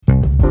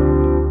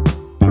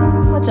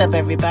up,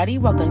 everybody?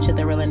 Welcome to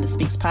the Relinda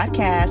Speaks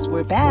podcast.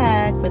 We're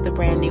back with a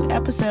brand new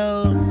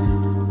episode.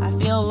 I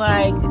feel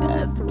like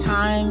the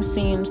time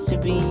seems to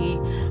be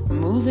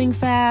moving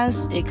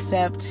fast,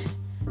 except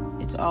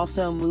it's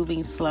also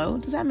moving slow.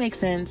 Does that make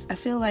sense? I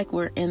feel like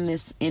we're in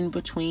this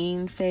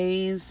in-between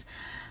phase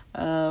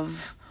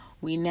of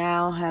we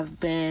now have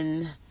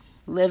been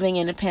living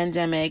in a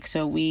pandemic,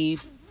 so we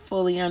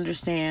fully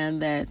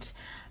understand that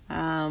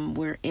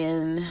we're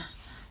in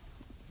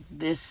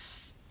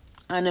this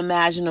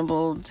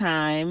unimaginable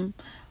time,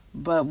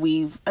 but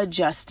we've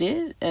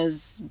adjusted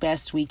as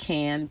best we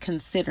can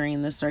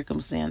considering the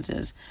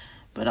circumstances.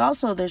 But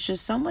also there's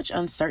just so much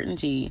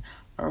uncertainty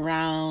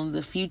around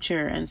the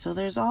future, and so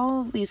there's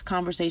all these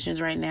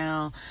conversations right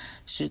now.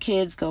 Should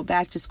kids go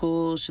back to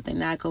school? Should they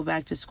not go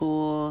back to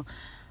school?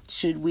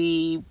 Should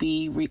we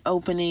be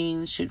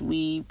reopening? Should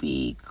we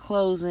be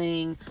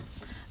closing?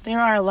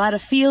 There are a lot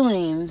of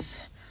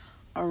feelings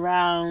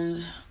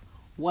around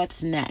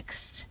what's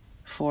next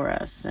for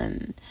us.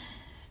 And,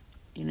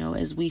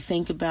 as we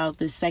think about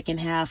the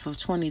second half of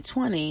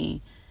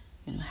 2020,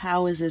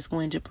 how is this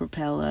going to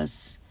propel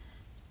us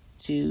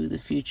to the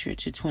future,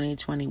 to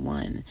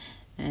 2021?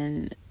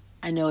 And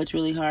I know it's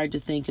really hard to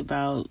think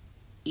about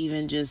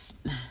even just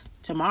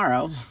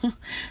tomorrow.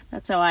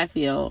 That's how I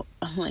feel.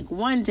 Like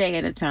one day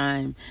at a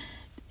time.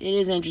 It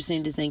is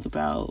interesting to think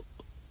about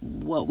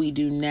what we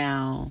do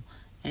now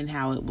and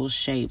how it will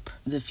shape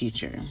the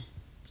future.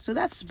 So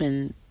that's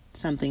been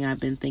something I've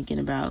been thinking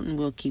about and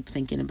will keep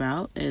thinking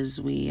about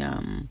as we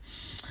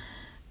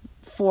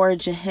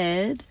forge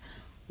ahead.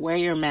 Wear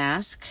your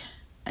mask.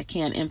 I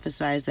can't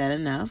emphasize that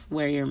enough.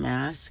 Wear your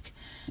mask.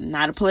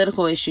 Not a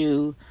political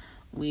issue.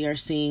 We are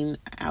seeing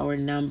our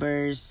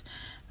numbers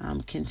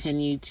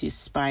continue to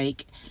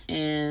spike,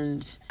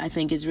 and I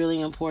think it's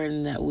really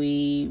important that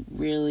we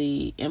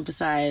really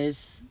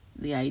emphasize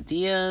the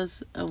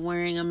ideas of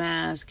wearing a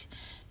mask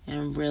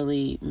and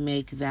really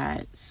make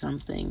that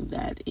something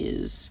that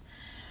is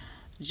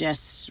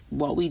just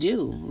what we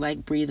do,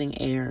 like breathing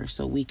air,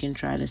 so we can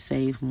try to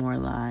save more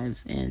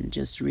lives and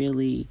just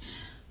really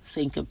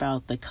think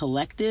about the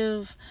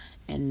collective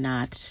and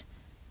not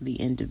the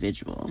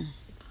individual.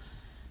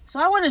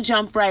 So I want to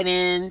jump right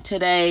in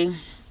today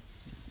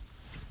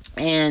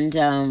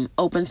and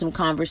open some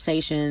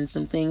conversations,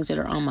 some things that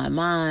are on my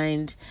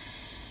mind.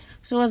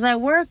 So as I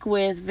work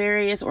with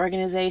various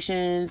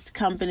organizations,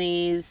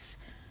 companies,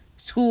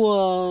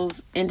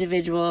 schools,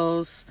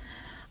 individuals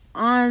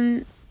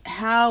on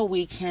how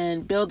we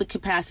can build the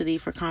capacity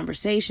for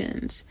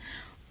conversations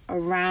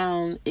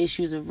around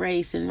issues of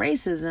race and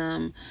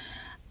racism,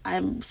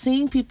 I'm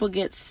seeing people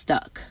get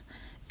stuck.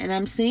 And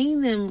I'm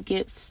seeing them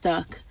get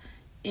stuck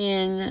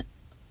in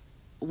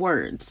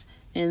words,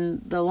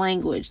 in the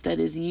language that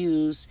is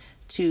used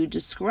to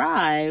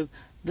describe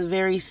the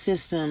very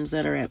systems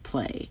that are at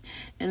play.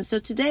 And so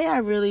today I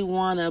really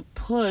want to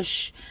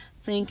push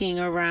thinking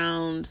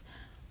around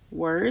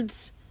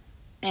words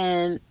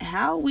and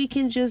how we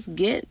can just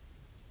get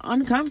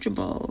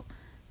uncomfortable,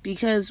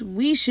 because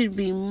we should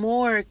be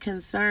more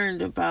concerned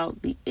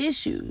about the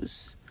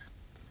issues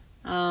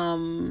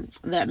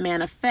that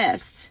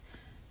manifest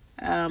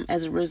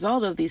as a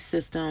result of these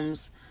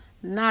systems,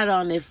 not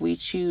on if we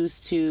choose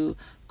to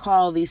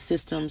call these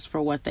systems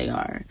for what they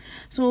are.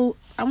 So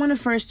I want to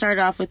first start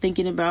off with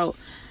thinking about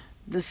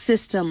the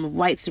system of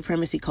white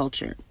supremacy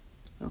culture.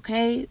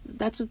 Okay,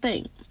 that's the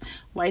thing.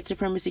 White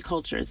supremacy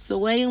culture. It's the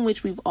way in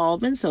which we've all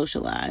been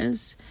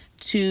socialized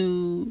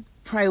to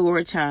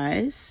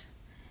prioritize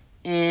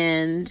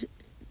and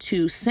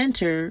to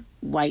center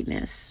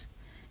whiteness.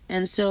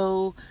 And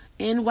so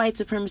in white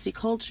supremacy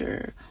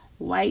culture,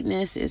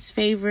 whiteness is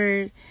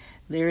favored.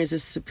 There is a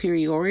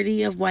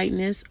superiority of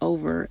whiteness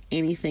over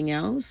anything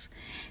else.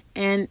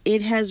 And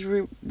it has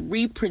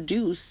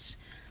reproduced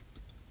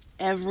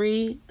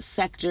every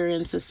sector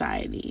in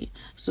society.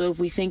 So if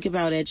we think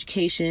about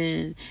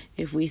education,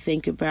 if we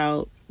think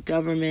about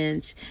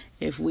government,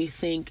 if we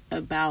think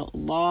about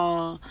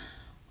law,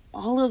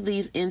 all of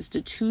these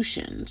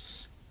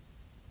institutions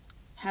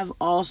have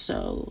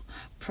also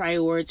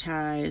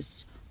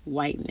prioritized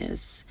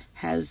whiteness,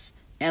 has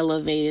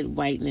elevated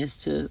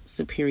whiteness to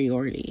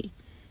superiority.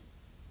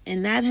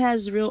 And that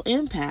has real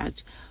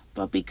impact.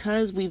 But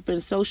because we've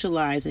been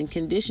socialized and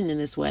conditioned in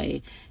this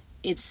way,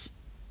 it's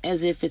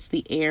as if it's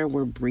the air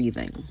we're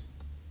breathing.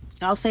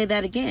 I'll say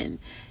that again.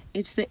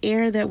 It's the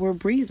air that we're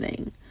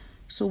breathing.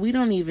 So we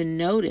don't even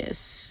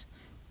notice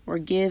or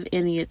give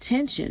any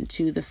attention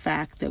to the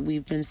fact that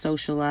we've been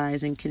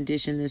socialized and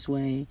conditioned this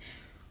way.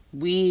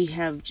 We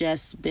have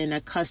just been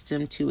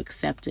accustomed to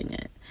accepting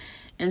it.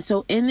 And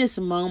so in this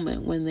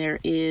moment when there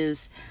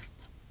is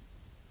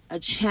a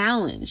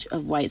challenge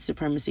of white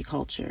supremacy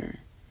culture,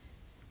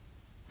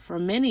 for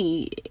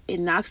many, it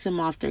knocks them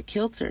off their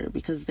kilter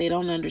because they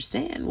don't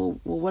understand. Well,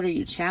 what are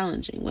you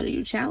challenging? What are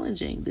you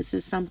challenging? This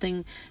is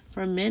something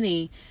for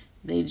many,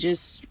 they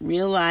just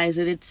realize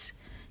that it's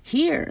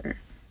here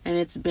and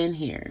it's been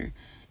here.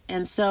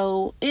 And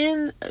so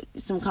in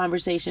some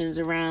conversations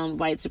around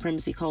white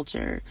supremacy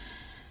culture,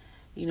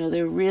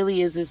 There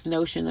really is this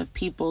notion of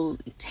people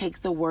take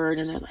the word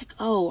and they're like,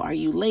 oh, are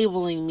you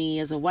labeling me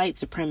as a white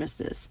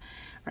supremacist?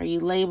 Are you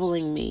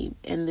labeling me?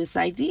 And this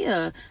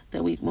idea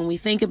that when we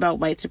think about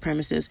white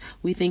supremacists,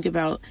 we think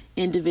about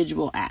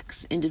individual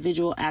acts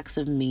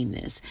of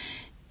meanness,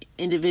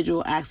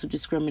 individual acts of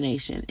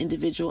discrimination,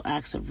 individual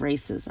acts of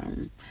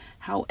racism.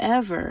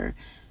 However,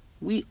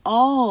 we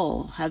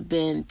all have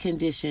been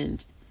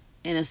conditioned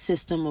in a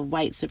system of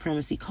white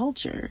supremacy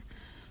culture.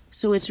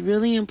 So it's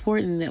really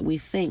important that we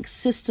think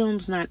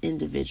systems, not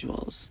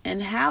individuals.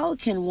 And how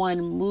can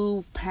one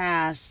move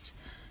past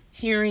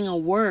hearing a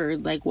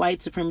word like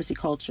white supremacy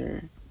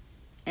culture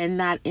and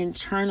not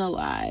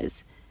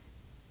internalize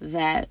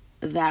that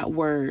that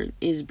word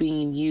is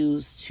being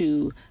used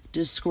to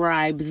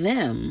describe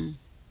them,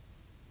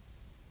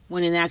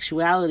 when in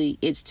actuality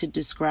it's to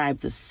describe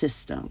the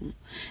system?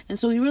 And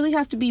so we really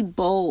have to be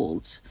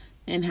bold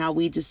in how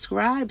we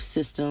describe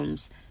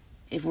systems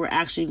if we're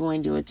actually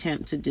going to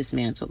attempt to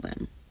dismantle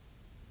them.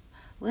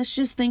 Let's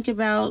just think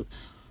about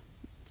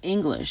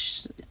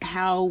English,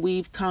 how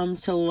we've come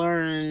to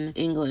learn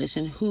English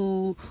and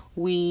who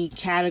we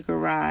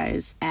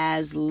categorize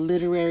as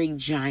literary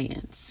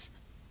giants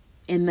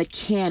in the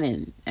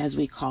canon, as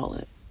we call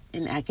it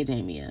in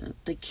academia,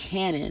 the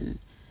canon.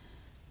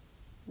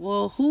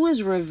 Well, who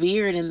is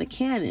revered in the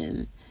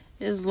canon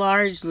is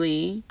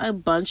largely a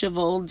bunch of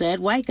old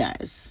dead white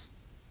guys.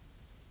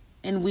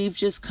 And we've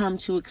just come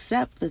to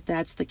accept that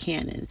that's the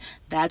canon.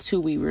 That's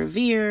who we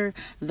revere.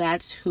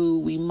 That's who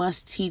we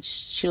must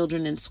teach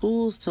children in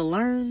schools to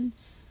learn.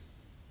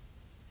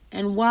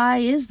 And why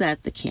is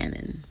that the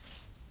canon?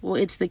 Well,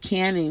 it's the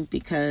canon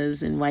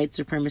because in white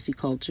supremacy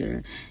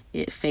culture,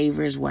 it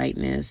favors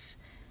whiteness,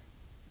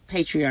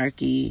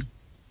 patriarchy,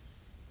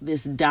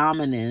 this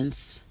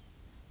dominance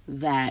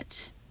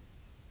that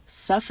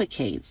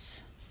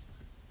suffocates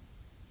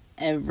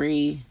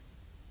every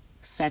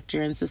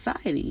sector in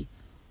society.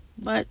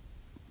 But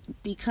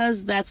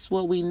because that's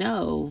what we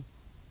know,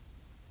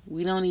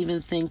 we don't even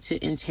think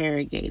to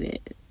interrogate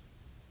it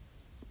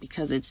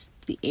because it's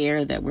the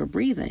air that we're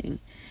breathing.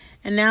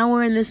 And now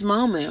we're in this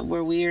moment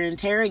where we are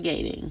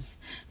interrogating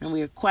and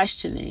we are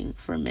questioning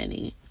for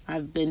many.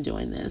 I've been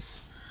doing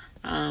this.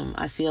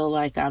 I feel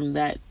like I'm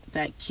that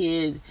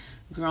kid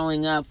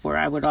growing up where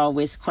I would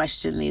always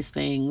question these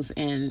things.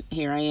 And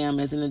here I am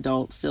as an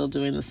adult still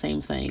doing the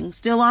same thing,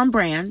 still on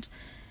brand.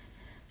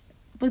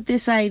 But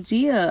this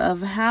idea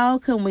of how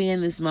can we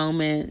in this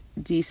moment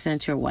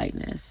decenter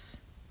whiteness?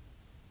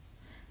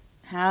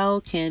 How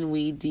can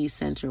we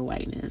decenter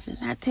whiteness? And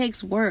that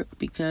takes work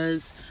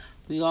because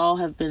we all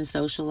have been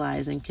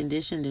socialized and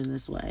conditioned in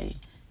this way.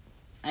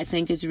 I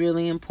think it's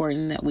really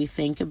important that we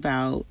think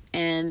about,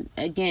 and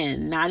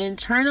again, not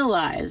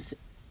internalize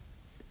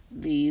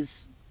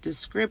these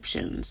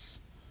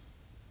descriptions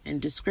and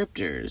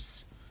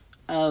descriptors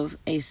of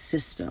a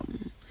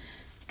system.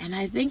 And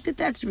I think that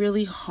that's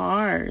really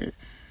hard.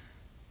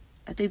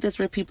 I think that's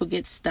where people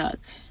get stuck.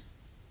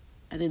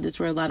 I think that's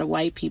where a lot of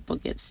white people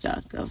get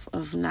stuck,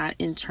 of not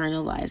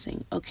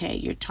internalizing. Okay,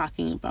 you're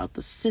talking about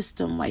the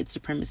system white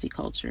supremacy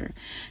culture.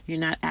 You're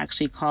not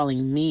actually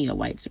calling me a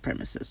white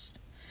supremacist.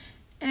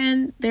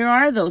 And there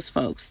are those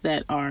folks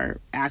that are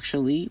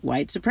actually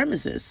white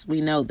supremacists.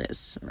 We know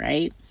this,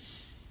 right?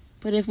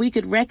 But if we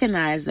could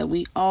recognize that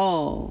we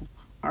all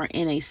are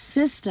in a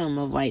system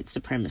of white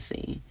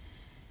supremacy,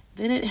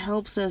 then it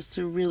helps us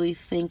to really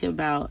think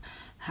about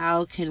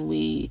how can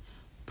we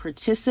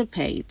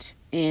participate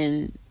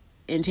in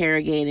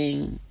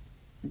interrogating,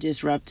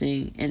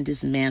 disrupting, and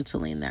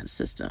dismantling that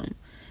system.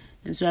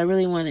 And so I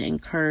really want to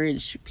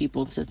encourage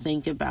people to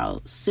think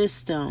about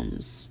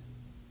systems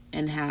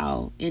and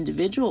how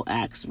individual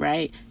acts,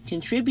 right,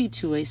 contribute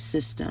to a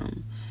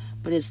system,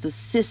 but it's the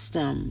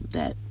system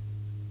that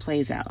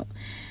plays out.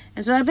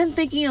 And so I've been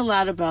thinking a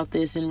lot about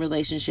this in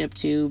relationship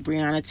to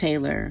Breonna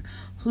Taylor,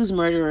 whose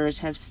murderers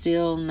have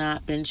still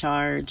not been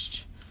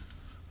charged,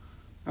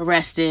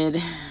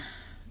 arrested,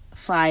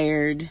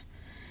 fired.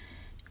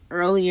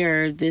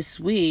 Earlier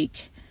this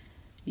week,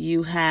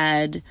 you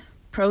had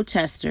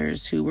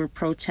protesters who were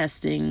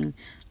protesting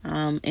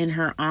in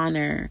her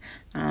honor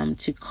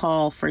to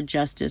call for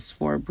justice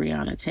for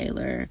Breonna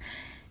Taylor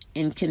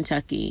in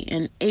Kentucky.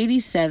 And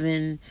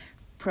 87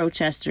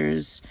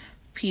 protesters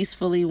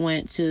peacefully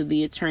went to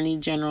the Attorney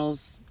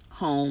General's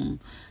home.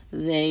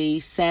 They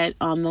sat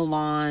on the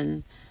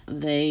lawn.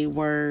 They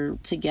were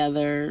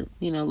together,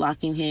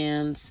 locking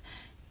hands.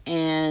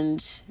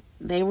 And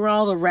they were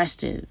all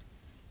arrested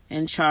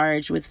and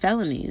charged with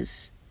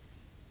felonies.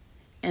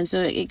 And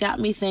so it got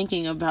me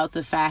thinking about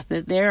the fact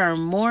that there are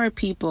more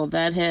people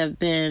that have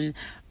been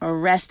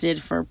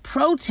arrested for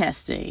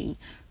protesting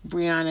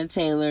Breonna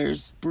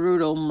Taylor's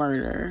brutal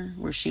murder,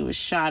 where she was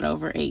shot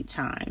over 8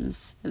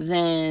 times,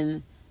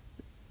 than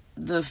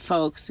the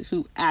folks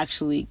who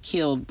actually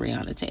killed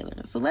Breonna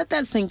Taylor. So let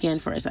that sink in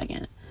for a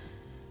second.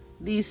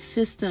 These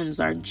systems,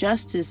 our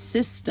justice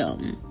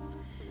system,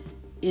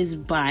 is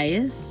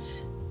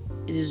biased,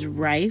 it is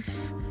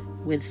rife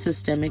with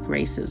systemic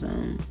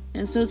racism.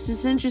 And so it's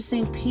this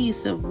interesting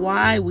piece of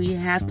why we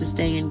have to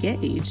stay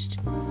engaged,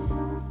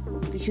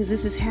 because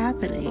this is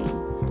happening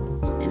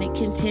and it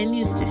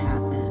continues to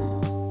happen.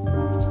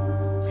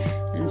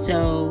 And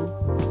so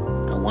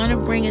I want to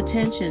bring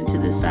attention to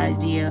this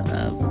idea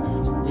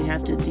of we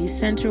have to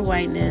decenter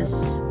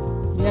whiteness.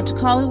 We have to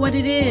call it what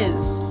it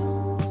is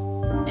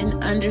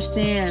and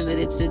understand that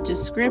it's a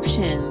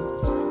description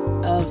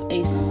of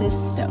a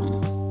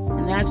system.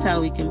 And that's how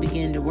we can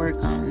begin to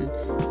work on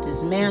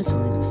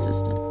dismantling the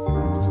system.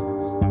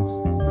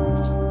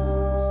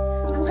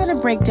 I'm going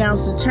to break down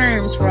some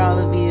terms for all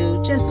of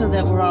you, just so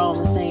that we're all on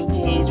the same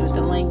page with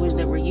the language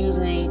that we're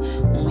using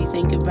when we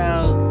think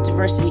about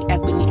diversity,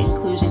 equity,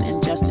 inclusion,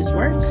 and justice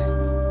work.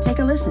 Take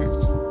a listen.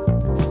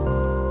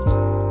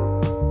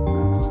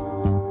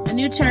 A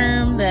new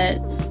term that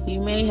you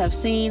may have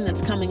seen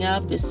that's coming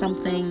up is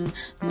something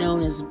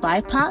known as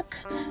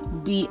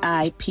BIPOC,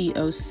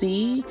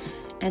 B-I-P-O-C,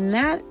 and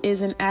that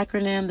is an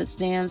acronym that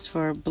stands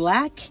for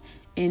Black,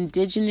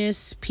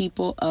 Indigenous,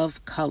 People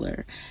of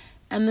Color.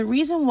 And the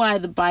reason why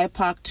the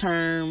BIPOC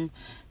term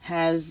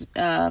has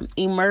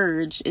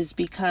emerged is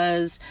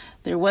because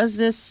there was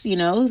this, in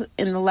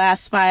the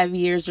last 5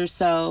 years or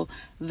so,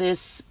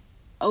 this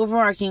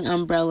overarching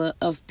umbrella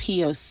of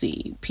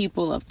POC,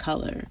 People of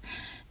Color.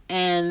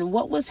 And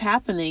what was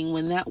happening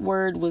when that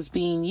word was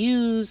being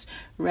used,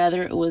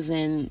 whether it was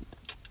in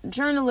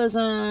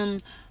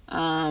journalism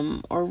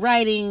or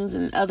writings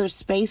and other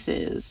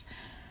spaces,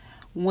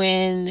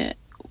 when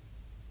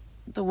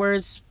the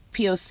words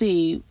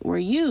POC were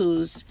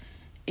used,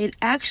 it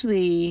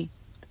actually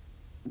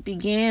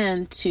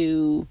began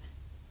to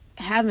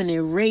have an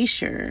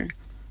erasure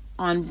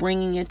on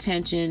bringing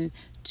attention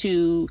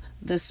to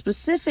the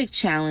specific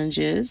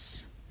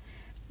challenges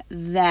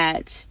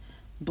that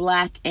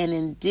Black and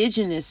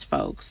Indigenous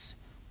folks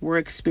were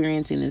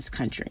experiencing in this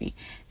country.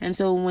 And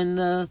so when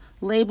the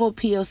label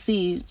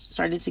POC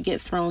started to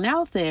get thrown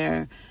out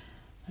there,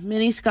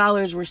 many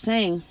scholars were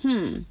saying,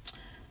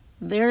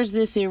 there's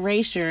this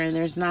erasure and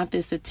there's not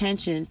this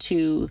attention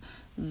to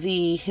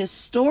the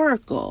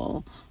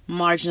historical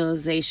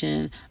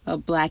marginalization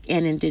of Black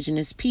and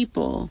Indigenous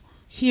people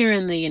here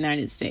in the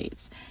United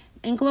States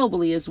and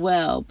globally as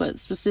well, but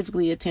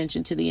specifically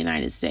attention to the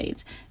United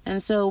States.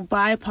 And so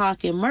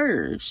BIPOC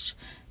emerged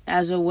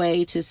as a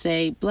way to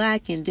say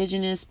Black,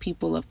 Indigenous,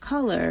 people of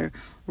color,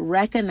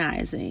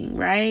 recognizing,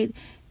 right,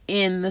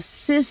 in the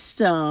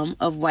system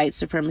of white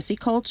supremacy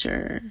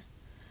culture,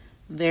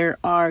 there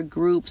are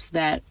groups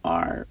that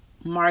are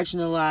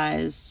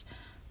marginalized,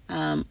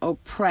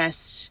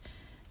 oppressed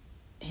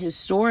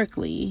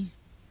historically,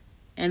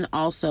 and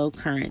also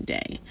current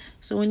day.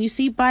 So when you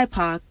see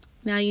BIPOC,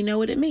 now you know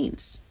what it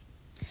means.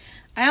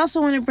 I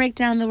also want to break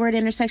down the word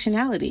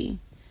intersectionality.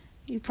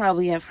 You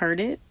probably have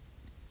heard it.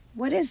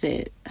 What is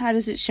it? How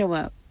does it show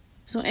up?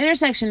 So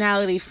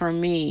intersectionality for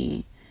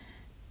me,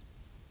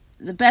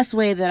 the best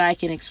way that I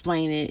can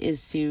explain it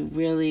is to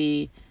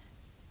really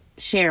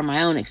share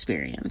my own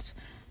experience.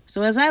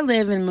 So as I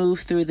live and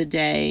move through the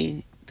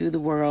day, through the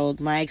world,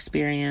 my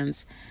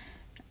experience,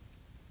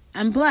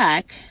 I'm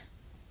Black,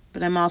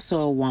 but I'm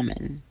also a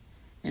woman.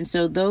 And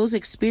so those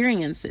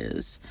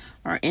experiences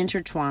are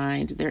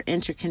intertwined, they're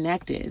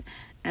interconnected,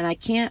 and I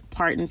can't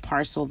part and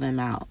parcel them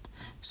out.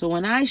 So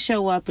when I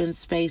show up in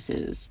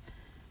spaces,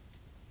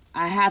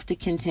 I have to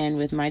contend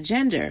with my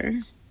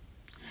gender,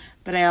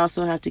 but I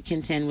also have to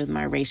contend with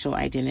my racial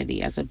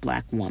identity as a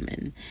Black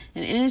woman.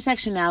 And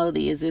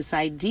intersectionality is this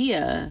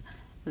idea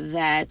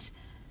that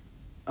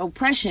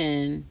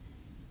oppression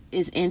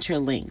is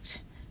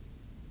interlinked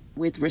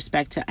with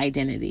respect to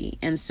identity.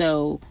 And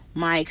so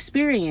my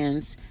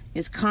experience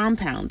is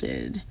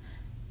compounded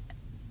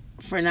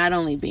for not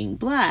only being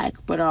Black,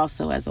 but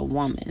also as a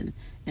woman.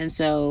 And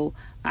so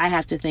I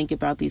have to think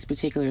about these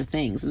particular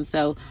things. And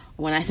so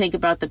when I think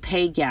about the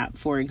pay gap,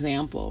 for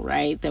example,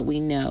 right, that we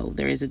know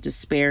there is a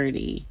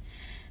disparity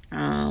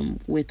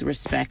with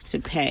respect to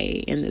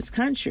pay in this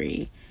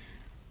country,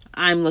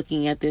 I'm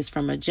looking at this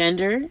from a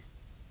gender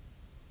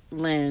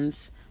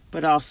lens,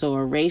 but also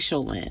a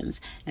racial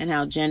lens, and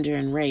how gender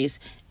and race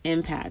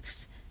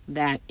impacts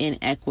that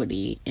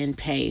inequity in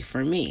pay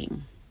for me,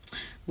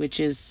 which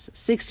is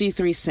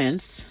 63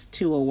 cents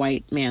to a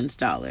white man's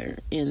dollar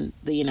in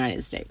the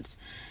United States.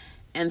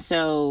 And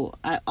so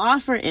I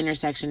offer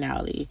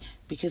intersectionality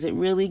because it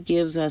really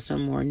gives us a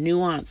more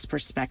nuanced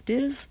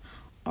perspective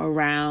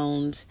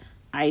around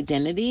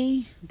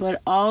identity,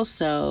 but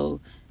also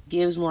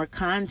gives more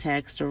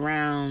context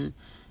around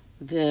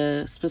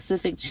the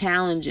specific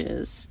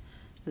challenges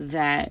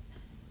that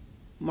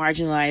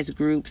marginalized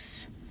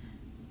groups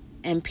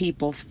and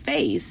people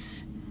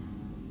face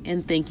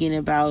in thinking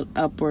about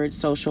upward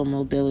social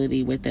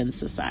mobility within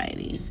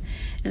societies.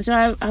 And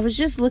so I was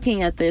just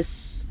looking at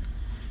this,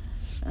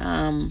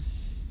 something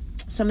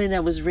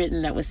that was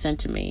written that was sent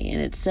to me,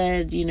 and it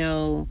said, do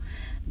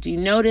you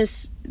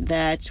notice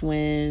that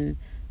when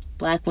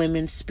Black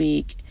women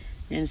speak,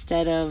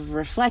 instead of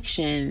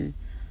reflection,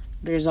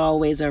 there's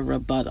always a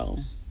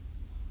rebuttal?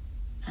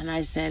 And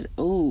I said,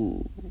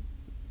 ooh,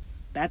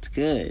 That's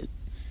good.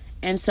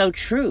 And so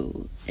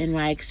true in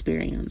my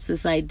experience.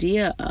 This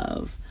idea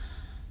of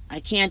I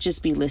can't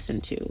just be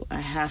listened to. I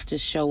have to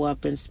show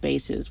up in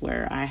spaces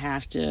where I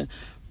have to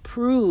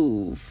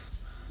prove,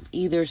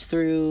 either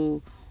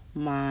through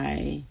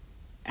my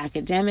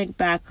academic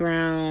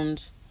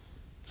background,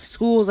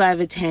 schools I've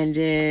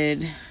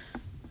attended,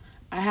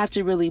 I have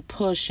to really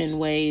push in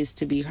ways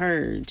to be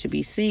heard, to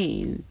be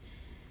seen.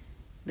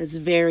 That's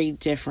very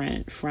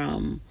different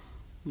from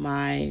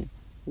my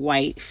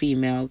white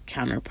female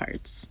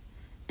counterparts.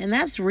 And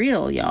that's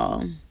real,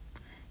 y'all.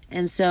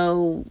 And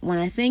so when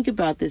I think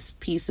about this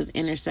piece of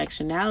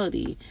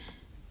intersectionality,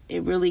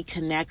 it really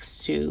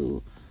connects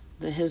to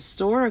the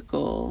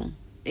historical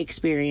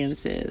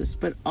experiences,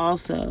 but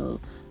also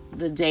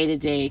the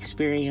day-to-day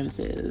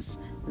experiences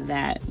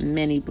that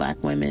many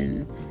Black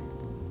women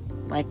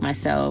like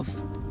myself,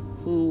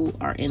 who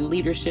are in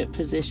leadership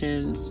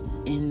positions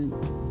in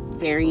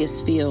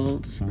various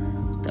fields,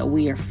 that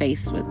we are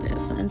faced with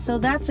this. And so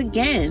that's,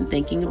 again,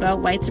 thinking about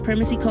white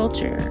supremacy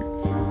culture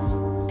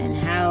and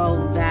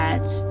how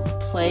that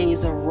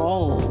plays a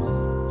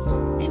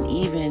role in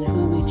even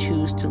who we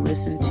choose to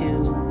listen to,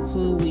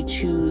 who we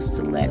choose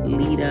to let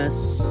lead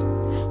us,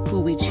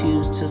 who we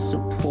choose to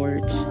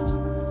support.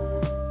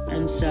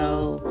 And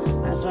so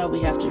that's why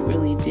we have to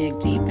really dig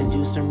deep and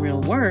do some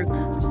real work,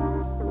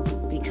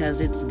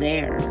 because it's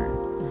there,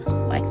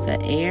 like the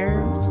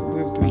air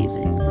we're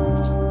breathing.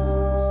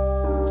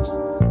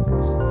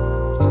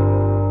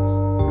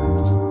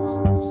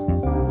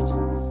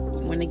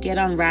 I want to get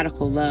on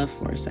radical love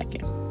for a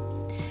second.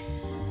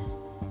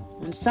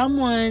 When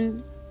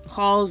someone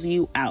calls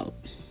you out,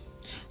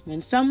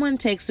 when someone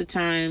takes the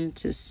time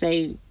to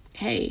say,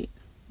 hey,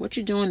 what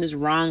you're doing is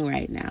wrong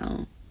right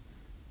now,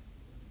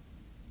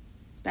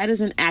 that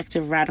is an act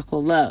of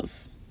radical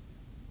love,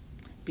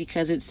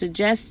 because it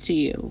suggests to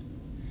you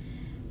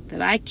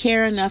that I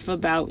care enough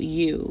about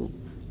you,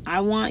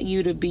 I want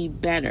you to be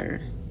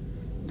better,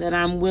 that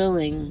I'm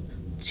willing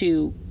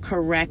to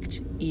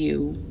correct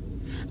you,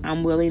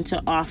 I'm willing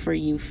to offer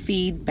you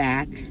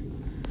feedback,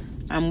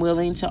 I'm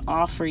willing to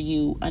offer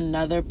you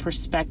another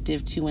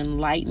perspective to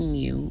enlighten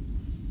you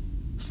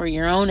for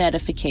your own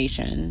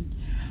edification,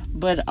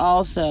 but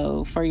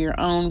also for your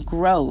own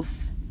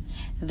growth.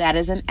 That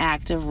is an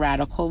act of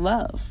radical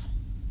love.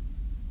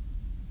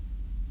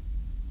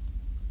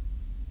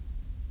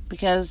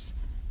 Because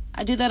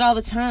I do that all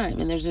the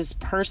time, and there's this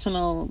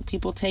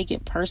people take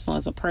it personal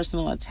as a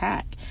personal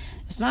attack.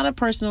 It's not a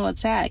personal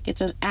attack.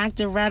 It's an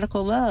act of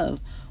radical love.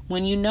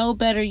 When you know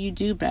better, you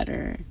do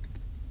better.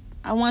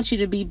 I want you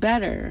to be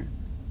better.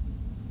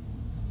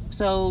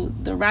 So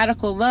the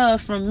radical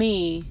love from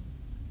me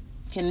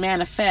can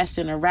manifest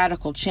in a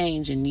radical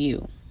change in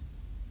you.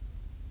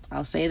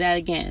 I'll say that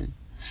again.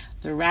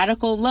 The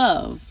radical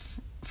love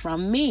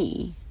from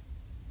me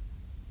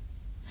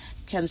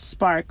can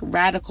spark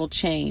radical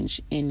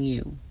change in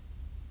you.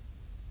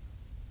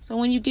 So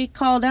when you get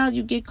called out,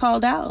 you get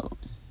called out.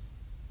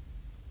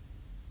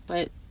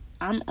 But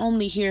I'm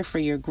only here for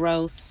your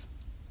growth.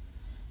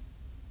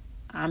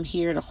 I'm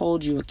here to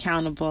hold you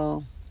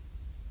accountable.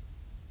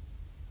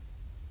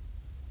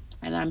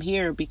 And I'm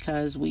here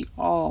because we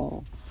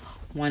all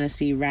want to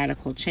see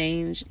radical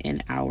change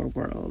in our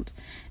world.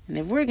 And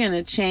if we're going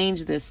to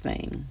change this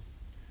thing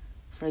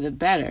for the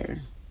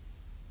better,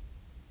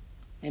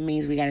 it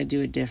means we got to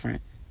do it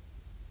different.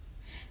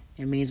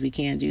 It means we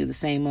can't do the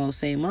same old,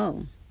 same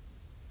old.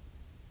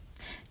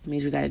 It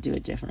means we got to do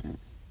it different.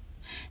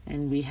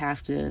 And we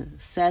have to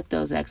set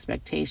those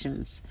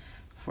expectations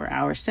for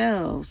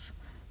ourselves,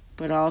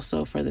 but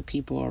also for the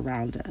people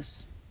around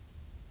us.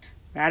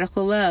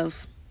 Radical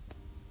love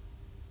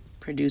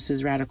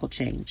produces radical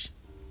change.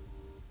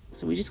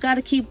 So we just got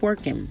to keep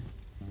working.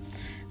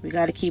 We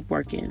got to keep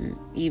working.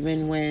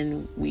 Even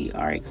when we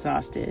are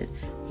exhausted,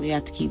 we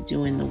have to keep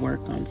doing the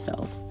work on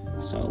self.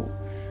 So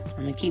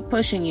I'm going to keep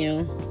pushing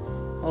you,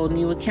 holding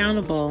you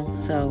accountable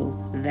so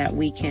that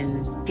we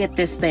can get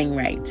this thing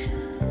right.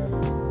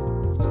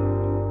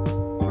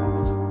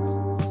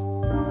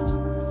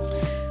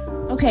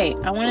 Okay,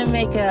 I want to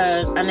make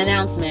an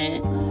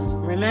announcement.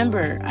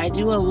 Remember, I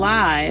do a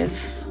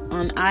live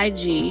on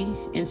IG,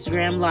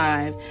 Instagram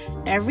Live,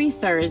 every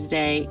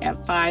Thursday at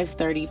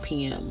 5:30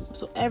 p.m.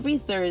 So every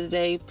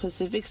Thursday,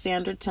 Pacific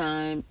Standard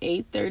Time,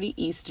 8:30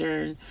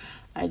 Eastern,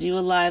 I do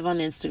a live on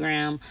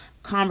Instagram,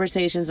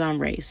 Conversations on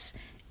Race.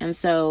 And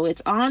so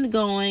it's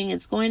ongoing.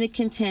 It's going to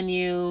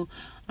continue.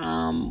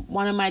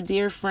 One of my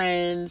dear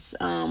friends,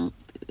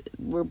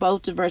 we're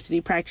both diversity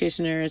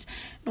practitioners,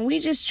 and we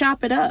just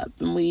chop it up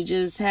and we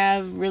just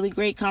have really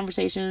great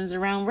conversations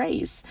around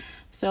race.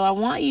 So I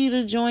want you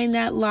to join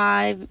that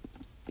live,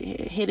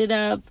 hit it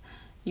up.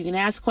 You can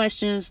ask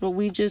questions, but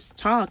we just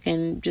talk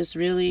and just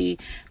really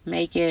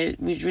we're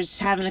just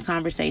having a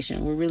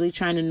conversation. We're really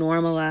trying to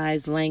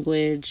normalize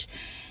language.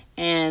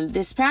 And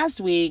this past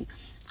week,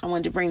 I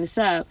wanted to bring this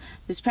up.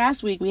 This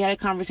past week, we had a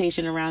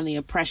conversation around the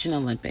Oppression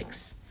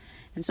Olympics.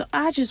 And so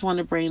I just want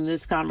to bring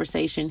this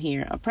conversation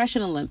here.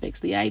 Oppression Olympics.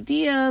 The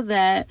idea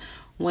that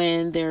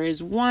when there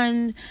is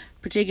one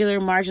particular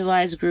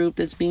marginalized group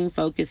that's being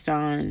focused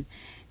on,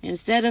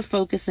 instead of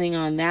focusing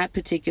on that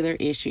particular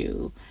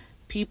issue,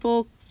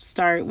 people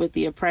start with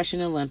the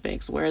oppression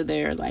Olympics, where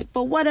they're like,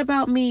 but what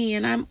about me?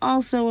 And I'm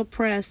also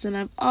oppressed, and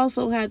I've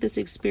also had this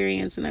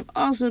experience, and I've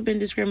also been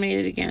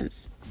discriminated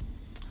against.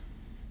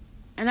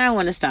 And I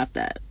want to stop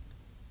that.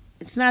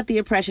 It's not the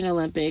oppression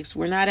Olympics.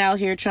 We're not out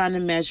here trying to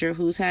measure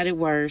who's had it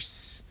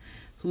worse,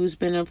 who's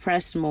been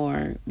oppressed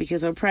more,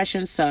 because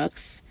oppression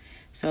sucks.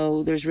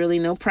 So there's really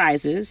no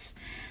prizes.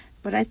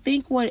 But I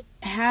think what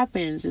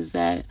happens is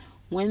that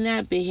when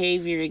that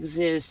behavior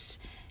exists,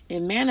 it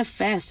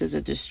manifests as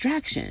a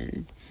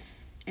distraction.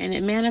 And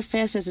it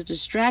manifests as a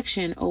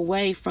distraction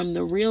away from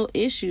the real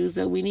issues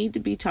that we need to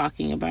be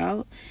talking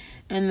about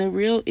and the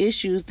real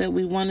issues that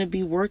we want to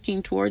be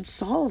working towards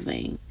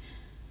solving.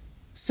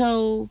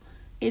 So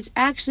it's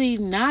actually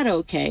not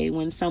okay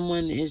when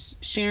someone is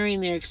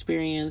sharing their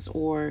experience,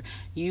 or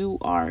you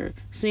are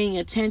seeing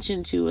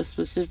attention to a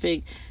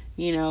specific,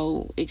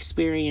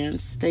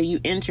 experience, that you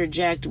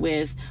interject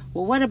with,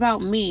 well, what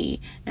about me?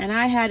 And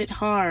I had it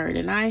hard,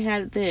 and I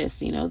had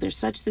this. There's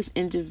such this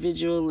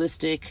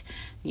individualistic,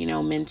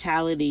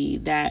 mentality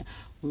that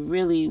we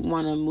really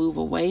want to move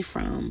away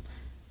from.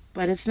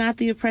 But it's not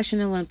the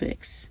oppression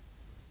Olympics.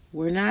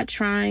 We're not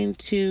trying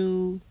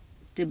to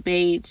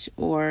debate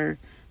or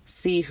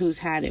see who's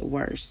had it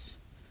worse.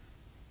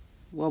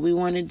 What we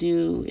want to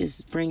do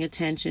is bring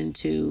attention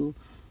to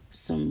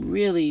some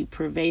really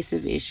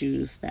pervasive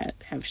issues that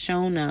have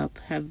shown up,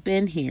 have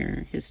been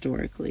here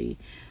historically,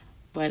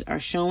 but are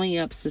showing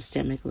up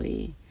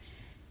systemically.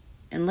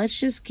 And let's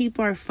just keep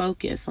our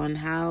focus on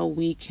how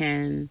we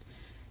can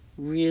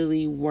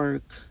really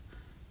work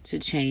to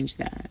change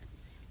that.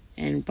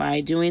 And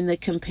by doing the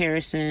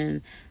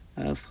comparison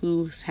of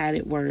who's had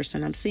it worse,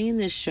 and I'm seeing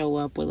this show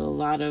up with a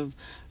lot of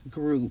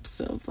groups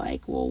of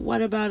like, well,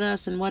 what about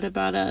us and what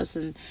about us?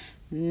 And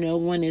no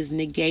one is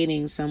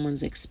negating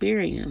someone's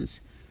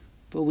experience.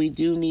 But we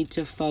do need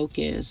to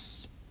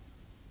focus,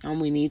 and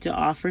we need to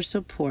offer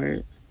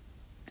support,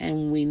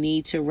 and we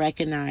need to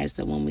recognize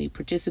that when we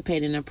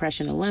participate in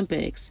Oppression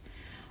Olympics,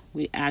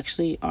 we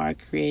actually are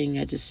creating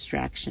a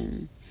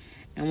distraction.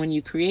 And when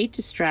you create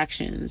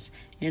distractions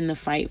in the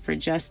fight for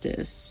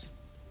justice,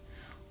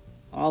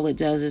 all it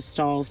does is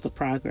stalls the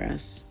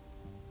progress.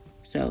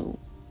 So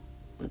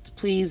let's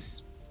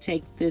please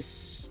take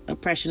this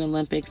Oppression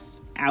Olympics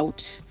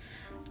out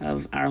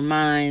of our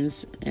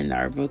minds and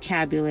our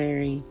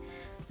vocabulary.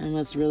 And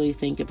let's really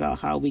think about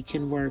how we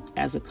can work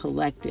as a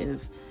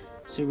collective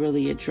to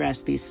really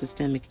address these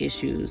systemic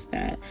issues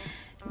that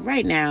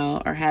right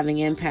now are having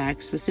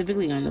impact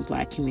specifically on the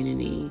Black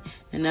community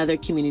and other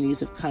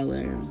communities of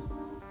color.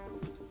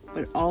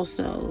 But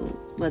also,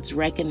 let's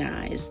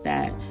recognize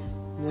that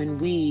when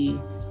we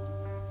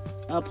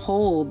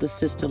uphold the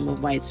system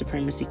of white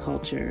supremacy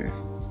culture,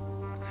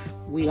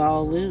 we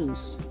all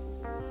lose.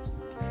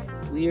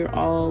 We are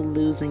all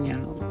losing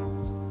out.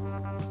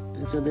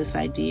 And so this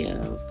idea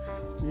of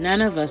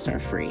none of us are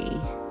free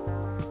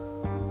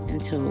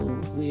until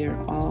we are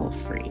all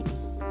free.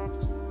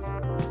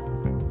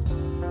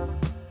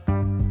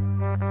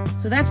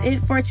 So that's it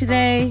for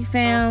today,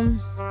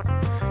 fam.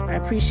 I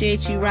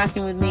appreciate you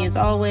rocking with me as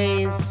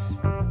always.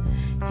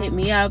 Hit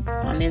me up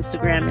on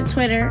Instagram and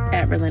Twitter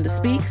at Relinda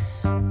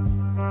Speaks.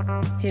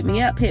 Hit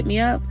me up.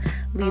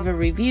 Leave a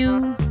review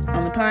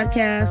on the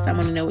podcast. I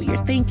want to know what you're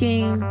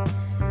thinking.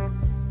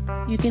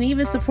 You can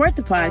even support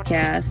the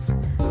podcast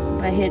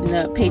by hitting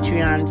up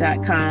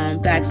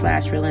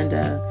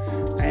patreon.com/Relinda.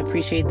 I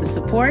appreciate the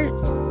support.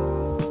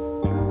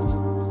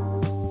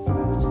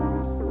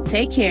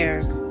 Take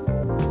care.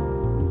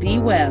 Be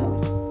well.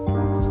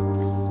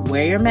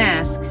 Wear your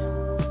mask.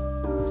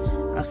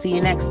 I'll see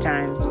you next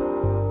time.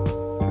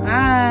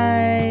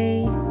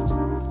 Bye.